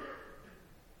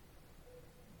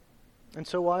 And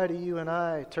so why do you and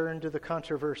I turn to the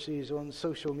controversies on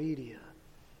social media?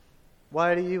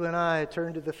 Why do you and I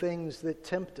turn to the things that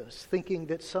tempt us, thinking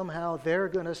that somehow they're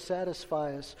going to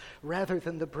satisfy us rather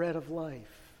than the bread of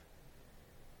life?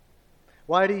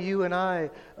 Why do you and I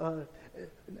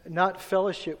not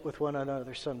fellowship with one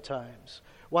another sometimes?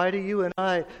 Why do you and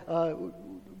I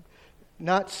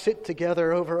not sit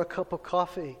together over a cup of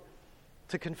coffee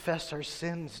to confess our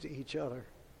sins to each other?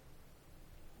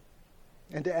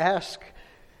 And to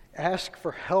ask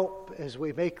for help as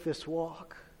we make this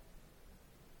walk?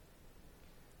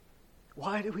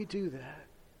 Why do we do that?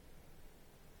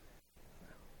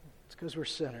 It's because we're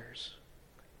sinners.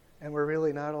 And we're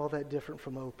really not all that different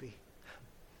from Opie.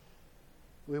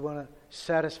 We want to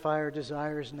satisfy our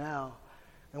desires now,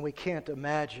 and we can't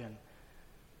imagine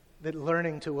that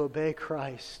learning to obey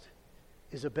Christ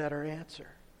is a better answer.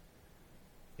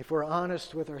 If we're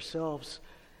honest with ourselves,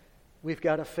 we've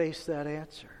got to face that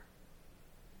answer.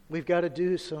 We've got to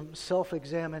do some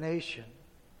self-examination.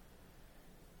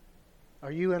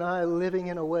 Are you and I living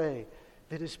in a way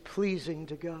that is pleasing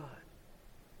to God?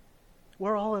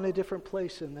 We're all in a different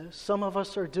place in this. Some of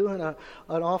us are doing an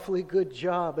awfully good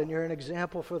job, and you're an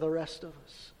example for the rest of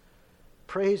us.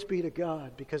 Praise be to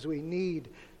God, because we need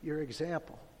your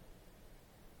example.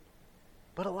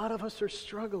 But a lot of us are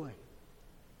struggling.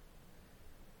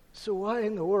 So why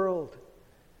in the world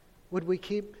would we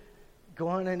keep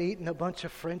going and eating a bunch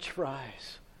of French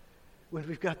fries when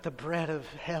we've got the bread of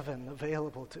heaven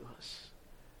available to us?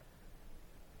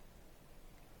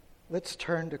 Let's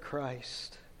turn to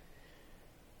Christ.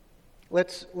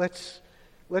 Let's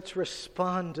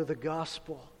respond to the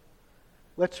gospel.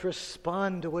 Let's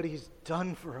respond to what He's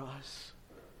done for us.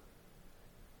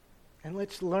 And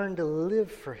let's learn to live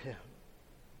for Him.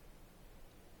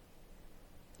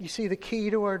 You see, the key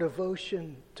to our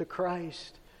devotion to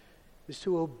Christ is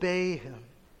to obey Him.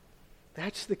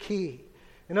 That's the key.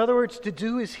 In other words, to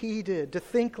do as He did, to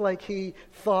think like He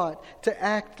thought, to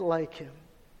act like Him.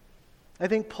 I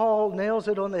think Paul nails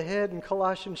it on the head in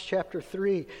Colossians chapter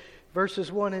 3,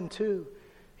 verses 1 and 2.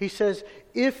 He says,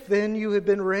 "If then you have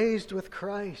been raised with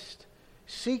Christ,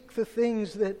 seek the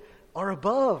things that are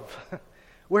above,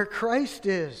 where Christ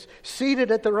is,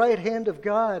 seated at the right hand of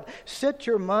God. Set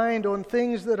your mind on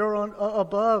things that are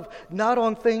above, not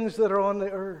on things that are on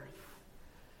the earth."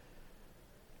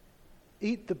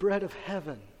 Eat the bread of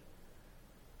heaven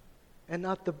and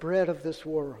not the bread of this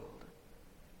world.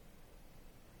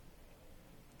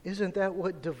 Isn't that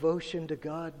what devotion to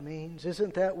God means?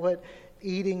 Isn't that what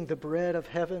eating the bread of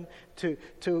heaven, to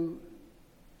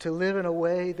live in a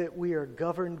way that we are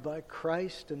governed by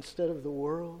Christ instead of the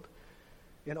world?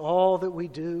 in all that we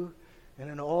do and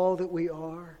in all that we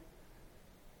are.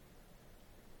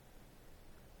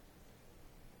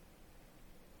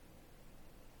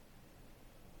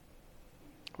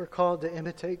 We're called to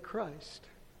imitate Christ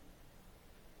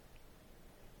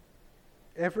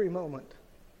every moment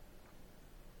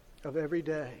of every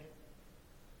day.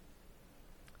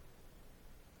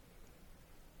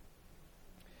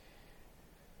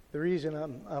 The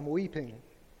reason I'm weeping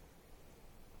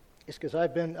is because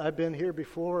I've been here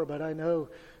before, but I know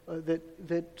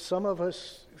that some of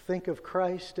us think of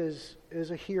Christ as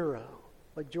a hero,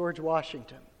 like George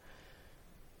Washington.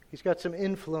 He's got some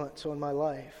influence on my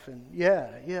life, and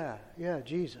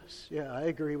Jesus. Yeah, I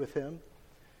agree with him.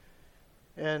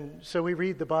 And so we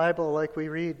read the Bible like we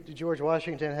read. George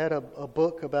Washington had a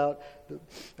book about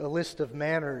a list of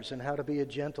manners and how to be a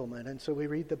gentleman, and so we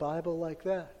read the Bible like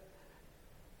that.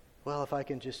 Well, if I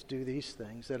can just do these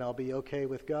things, then I'll be okay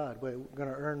with God. We're going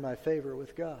to earn my favor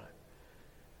with God.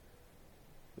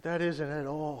 But that isn't at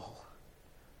all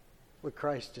what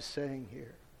Christ is saying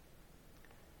here.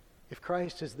 If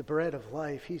Christ is the bread of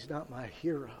life, He's not my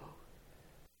hero.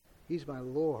 He's my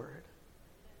Lord.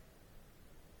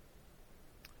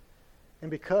 And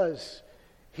because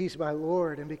He's my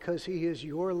Lord and because He is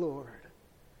your Lord,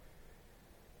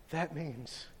 that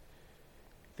means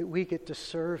that we get to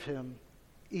serve Him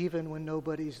even when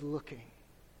nobody's looking.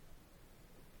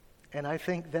 And I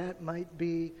think that might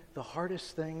be the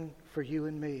hardest thing for you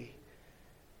and me,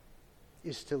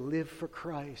 is to live for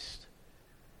Christ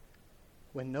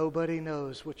when nobody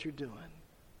knows what you're doing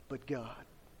but God.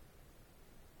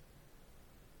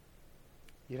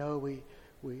 You know, we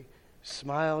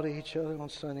smile to each other on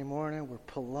Sunday morning. We're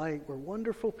polite. We're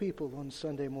wonderful people on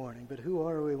Sunday morning. But who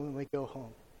are we when we go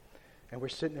home and we're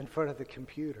sitting in front of the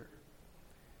computer?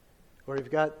 Or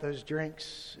we've got those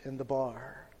drinks in the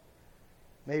bar.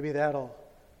 Maybe that'll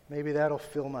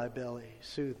fill my belly,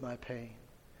 soothe my pain.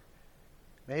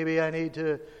 Maybe I need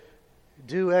to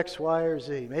do X, Y, or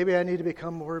Z. Maybe I need to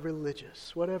become more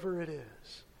religious, whatever it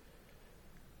is.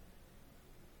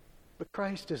 But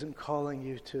Christ isn't calling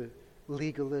you to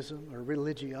legalism or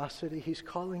religiosity. He's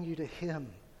calling you to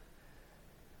Him.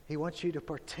 He wants you to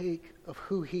partake of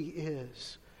who He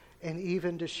is, and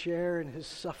even to share in His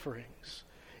sufferings,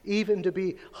 even to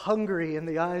be hungry in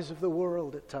the eyes of the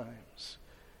world at times,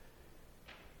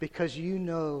 because you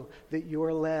know that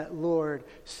your Lord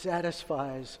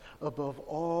satisfies above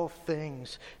all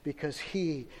things, because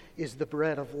He is the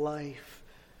bread of life.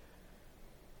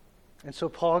 And so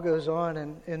Paul goes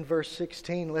on in verse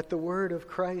 16, let the word of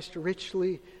Christ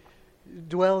richly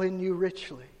dwell in you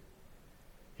richly.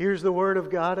 Here's the word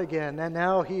of God again, and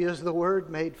now He is the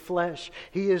Word made flesh.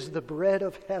 He is the bread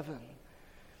of heaven.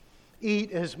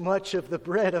 Eat as much of the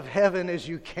bread of heaven as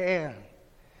you can,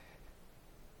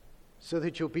 so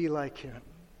that you'll be like Him.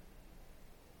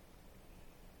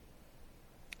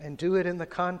 And do it in the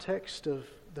context of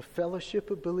the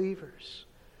fellowship of believers.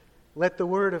 Let the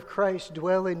word of Christ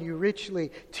dwell in you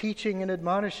richly, teaching and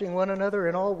admonishing one another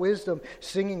in all wisdom,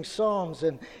 singing psalms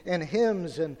and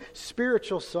hymns and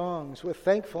spiritual songs with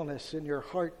thankfulness in your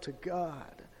heart to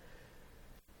God.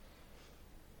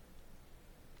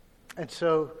 And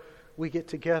so we get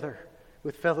together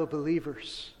with fellow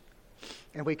believers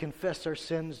and we confess our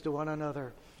sins to one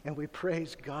another and we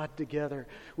praise God together.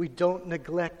 We don't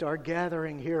neglect our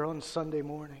gathering here on Sunday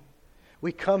morning.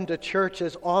 We come to church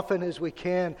as often as we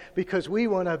can because we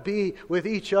want to be with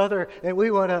each other, and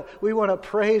we want to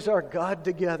praise our God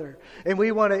together, and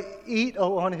we want to eat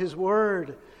on His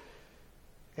Word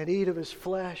and eat of His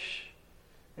flesh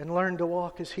and learn to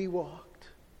walk as He walked.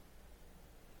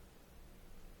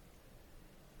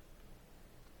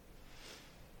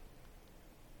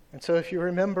 And so if you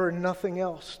remember nothing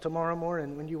else tomorrow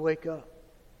morning when you wake up,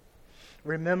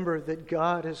 remember that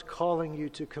God is calling you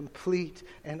to complete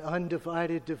and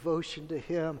undivided devotion to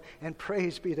Him. And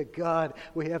praise be to God,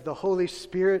 we have the Holy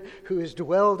Spirit who has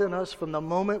dwelled in us from the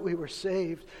moment we were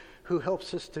saved, who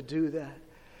helps us to do that,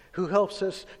 who helps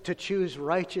us to choose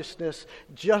righteousness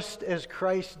just as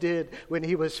Christ did when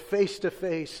He was face to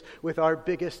face with our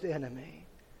biggest enemy.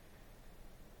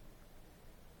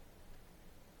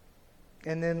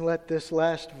 And then let this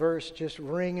last verse just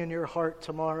ring in your heart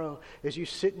tomorrow as you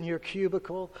sit in your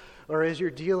cubicle, or as you're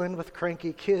dealing with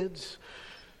cranky kids,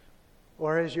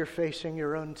 or as you're facing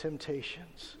your own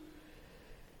temptations.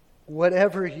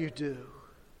 Whatever you do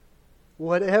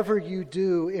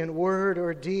in word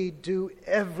or deed, do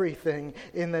everything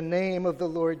in the name of the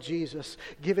Lord Jesus,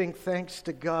 giving thanks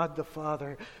to God the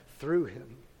Father through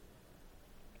Him.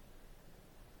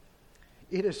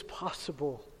 It is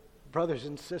possible, brothers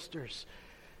and sisters,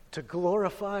 to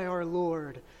glorify our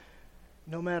Lord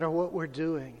no matter what we're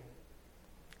doing.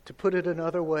 To put it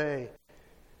another way,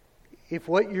 if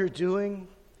what you're doing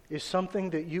is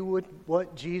something that you would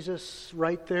want Jesus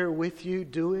right there with you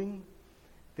doing,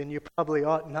 then you probably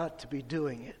ought not to be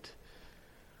doing it.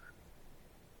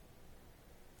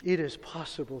 It is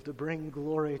possible to bring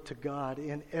glory to God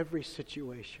in every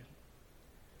situation.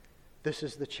 This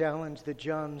is the challenge that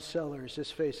John Sellers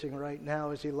is facing right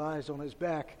now as he lies on his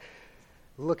back,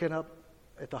 looking up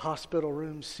at the hospital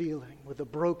room ceiling with a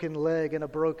broken leg and a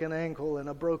broken ankle and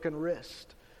a broken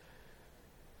wrist.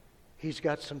 He's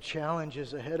got some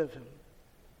challenges ahead of him.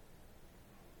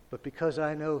 But because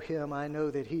I know him, I know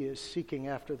that he is seeking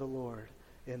after the Lord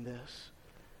in this.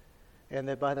 And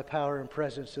that by the power and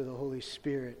presence of the Holy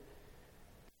Spirit,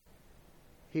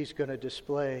 he's going to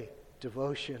display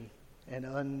devotion and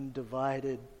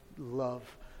undivided love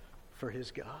for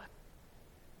his God.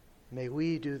 May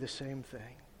we do the same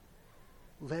thing.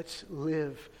 Let's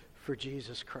live for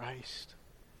Jesus Christ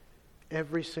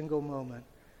every single moment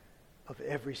of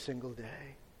every single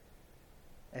day.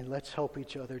 And let's help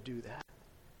each other do that.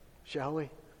 Shall we?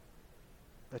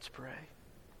 Let's pray.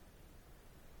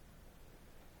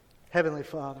 Heavenly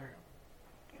Father,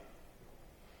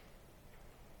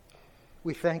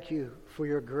 we thank you for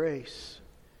your grace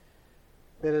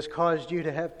that has caused you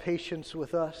to have patience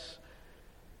with us,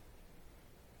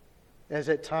 as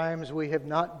at times we have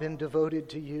not been devoted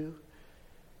to you.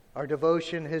 Our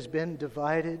devotion has been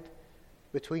divided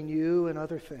between you and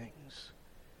other things.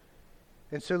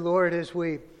 And so, Lord, as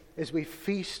we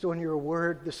feast on your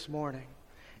word this morning,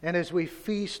 and as we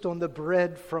feast on the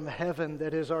bread from heaven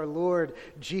that is our Lord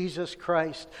Jesus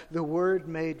Christ, the Word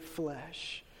made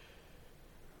flesh,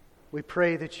 we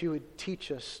pray that you would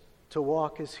teach us to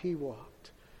walk as he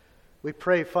walked. We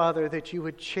pray, Father, that you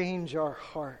would change our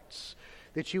hearts,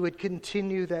 that you would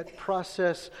continue that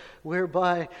process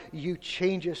whereby you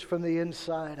change us from the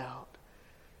inside out,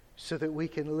 so that we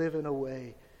can live in a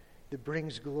way that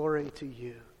brings glory to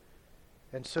you,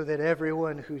 and so that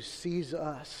everyone who sees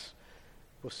us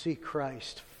will see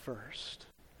Christ first.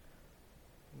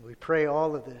 We pray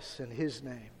all of this in his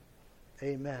name.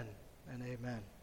 Amen and amen.